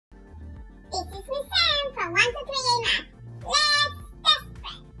from 123yayMath. Let's test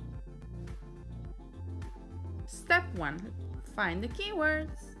it. Step 1. Find the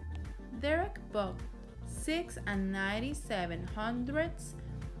keywords. Derek bought 6 97/100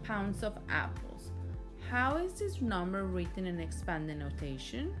 pounds of apples. How is this number written in expanded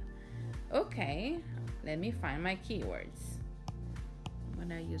notation? Okay, let me find my keywords. I'm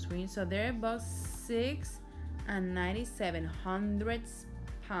gonna use green. So Derek bought 6 97/100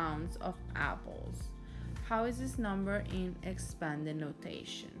 pounds of apples. How is this number in expanded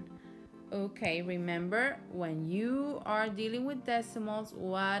notation? Okay, remember, when you are dealing with decimals,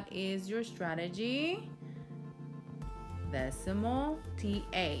 what is your strategy? Decimal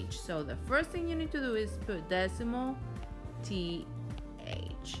TH. So the first thing you need to do is put decimal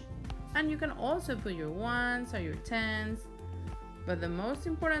TH. And you can also put your ones or your tens, but the most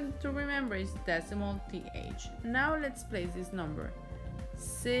important to remember is decimal TH. Now let's place this number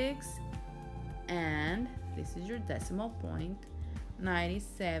 6 and this is your decimal point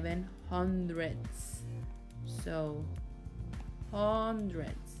 97/100. So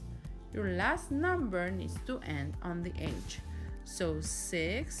hundreds. Your last number needs to end on the H. So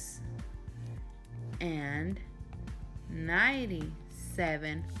 6 and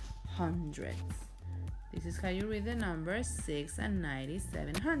 97/100. This is how you read the number 6 and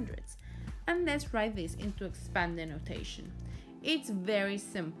 97/100. And let's write this into expanded notation. It's very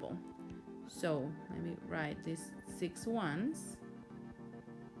simple. So let me write this 6 ones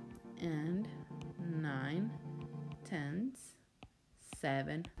and 9 tens,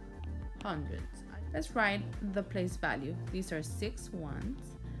 7 hundreds. Let's write the place value. These are 6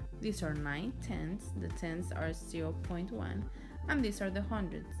 ones, these are 9 tens, the tens are 0.1, and these are the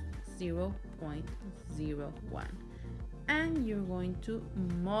hundreds, 0.01. And you're going to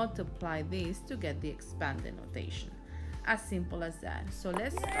multiply this to get the expanded notation. As simple as that. So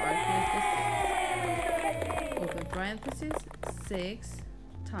let's start with the 6. Open parenthesis, 6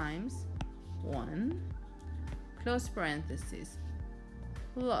 times 1, close parenthesis,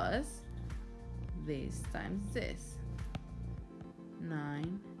 plus this times this,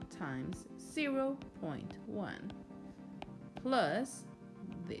 9 times 0.1, plus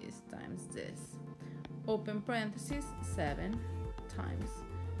this times this, open parenthesis, 7 times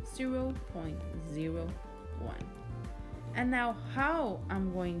 0.01. And now how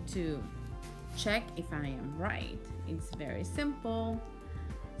I'm going to check if I am right? It's very simple.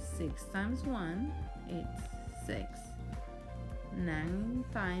 6 times 1, it's 6. 9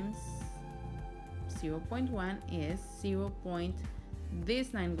 times 0.1 is 0.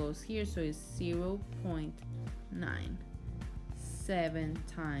 This 9 goes here, so it's 0.9. 7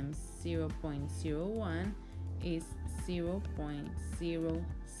 times 0.01 is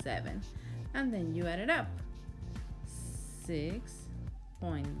 0.07. And then you add it up.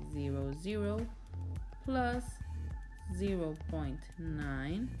 6.00 plus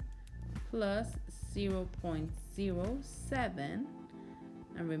 0.9 plus 0.07,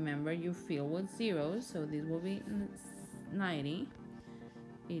 and remember you fill with zeros, so this will be 90.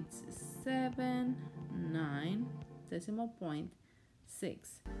 It's 7, 9, decimal point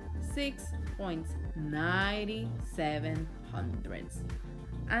 6, 6.97 hundredths.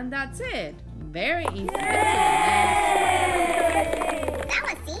 And that's it. Very easy. That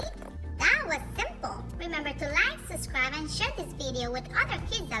was it. That was simple. Remember to like, subscribe, and share this video with other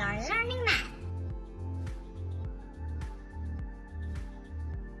kids that are learning.